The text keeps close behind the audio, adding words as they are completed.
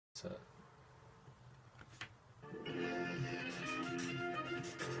to.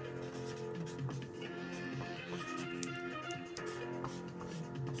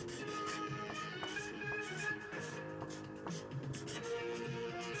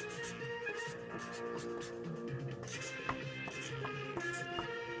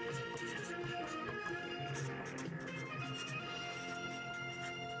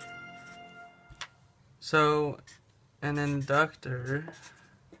 So an inductor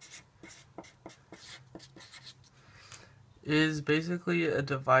is basically a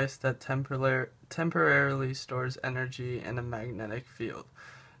device that temporarily stores energy in a magnetic field.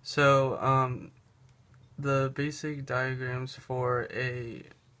 So the basic diagrams for a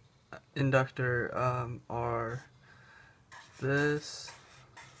inductor are this,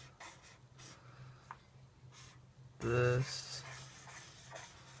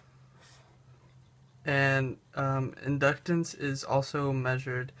 and inductance is also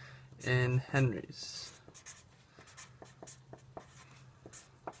measured in henries.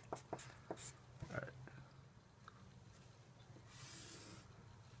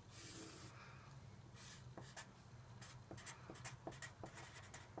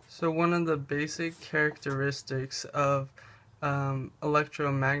 So one of the basic characteristics of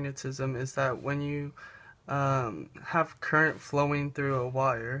electromagnetism is that when you have current flowing through a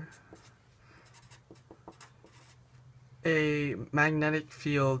wire, a magnetic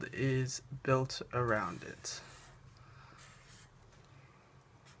field is built around it.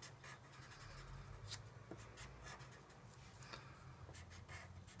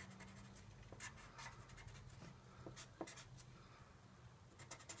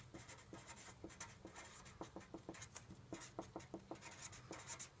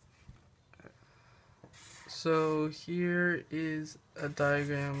 So here is a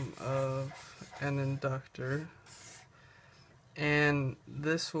diagram of an inductor, and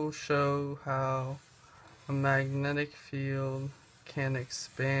this will show how a magnetic field can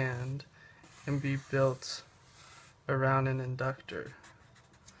expand and be built around an inductor.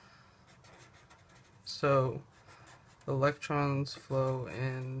 So electrons flow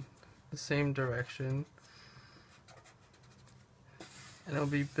in the same direction, and it'll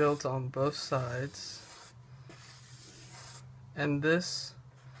be built on both sides. And this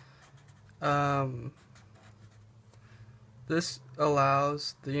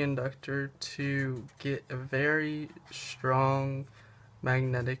allows the inductor to get a very strong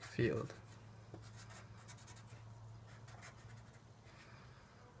magnetic field.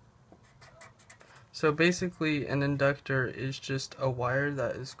 So basically, an inductor is just a wire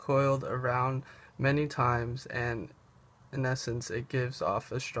that is coiled around many times, and in essence it gives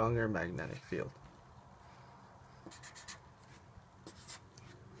off a stronger magnetic field.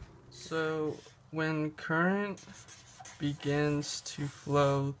 So when current begins to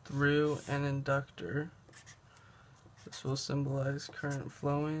flow through an inductor, this will symbolize current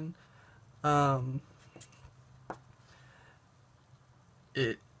flowing, a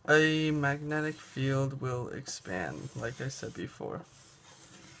magnetic field will expand, like I said before.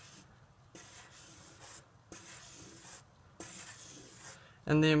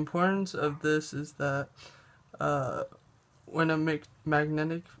 And the importance of this is that when a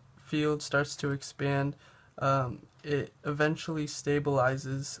magnetic field starts to expand, it eventually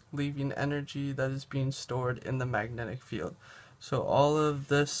stabilizes, leaving energy that is being stored in the magnetic field. So all of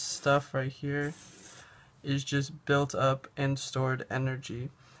this stuff right here is just built up and stored energy,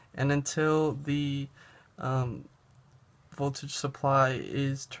 and until the voltage supply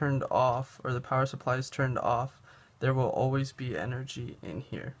is turned off, or the power supply is turned off, there will always be energy in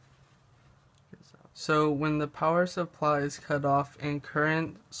here. So when the power supply is cut off and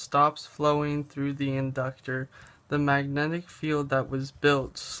current stops flowing through the inductor, the magnetic field that was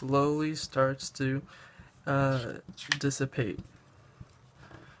built slowly starts to dissipate.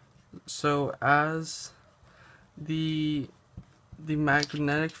 So as the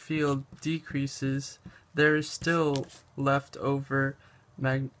magnetic field decreases, there is still leftover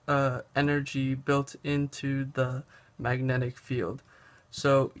energy built into the magnetic field.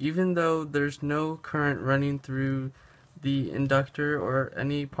 So even though there's no current running through the inductor or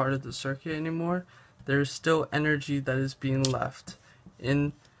any part of the circuit anymore, there's still energy that is being left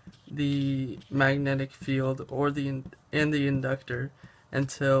in the magnetic field or in the inductor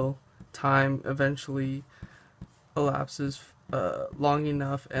until time eventually elapses long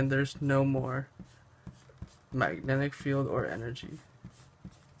enough and there's no more magnetic field or energy.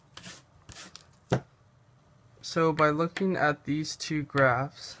 So by looking at these two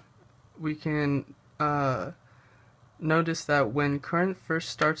graphs, we can notice that when current first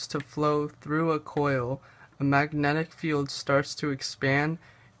starts to flow through a coil, a magnetic field starts to expand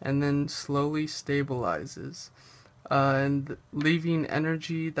and then slowly stabilizes, and leaving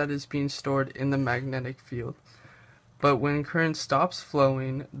energy that is being stored in the magnetic field. But when current stops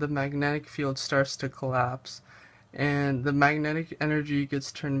flowing, the magnetic field starts to collapse, and the magnetic energy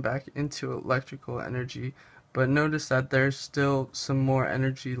gets turned back into electrical energy. But notice that there's still some more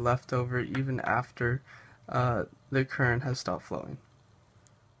energy left over even after the current has stopped flowing.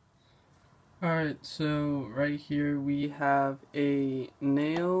 Alright, so right here we have a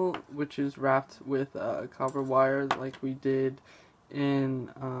nail which is wrapped with copper wire like we did in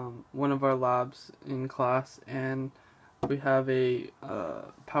one of our labs in class, and we have a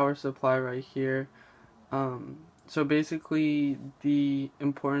power supply right here. So basically the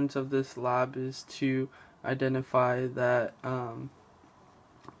importance of this lab is to identify that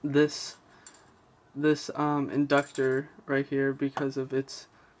this inductor right here, because of its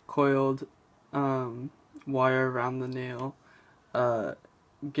coiled wire around the nail, uh,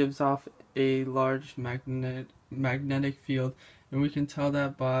 gives off a large magnetic field, and we can tell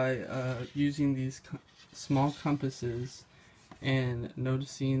that by using these small compasses and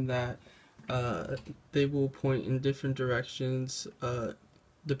noticing that they will point in different directions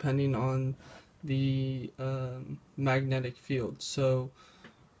depending on the magnetic field. So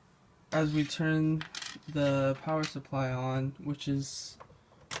as we turn the power supply on, which is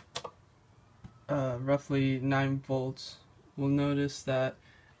roughly 9 volts, we'll notice that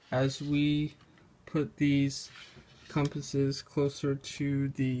as we put these compasses closer to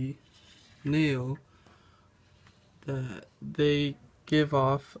the nail, that they give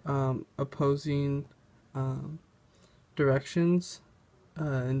off opposing directions,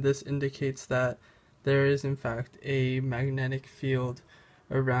 and this indicates that there is in fact a magnetic field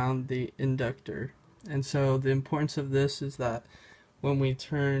around the inductor. And so the importance of this is that when we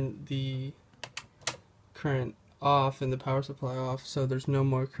turn the current off and the power supply off, so there's no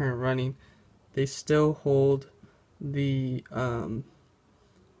more current running, they still hold the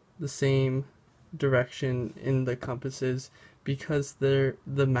same direction in the compasses, because the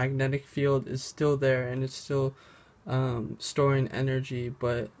magnetic field is still there and it's still storing energy.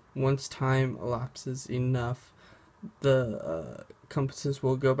 But once time elapses enough, the compasses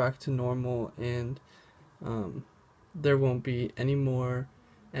will go back to normal, and there won't be any more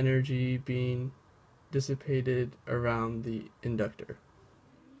energy being dissipated around the inductor.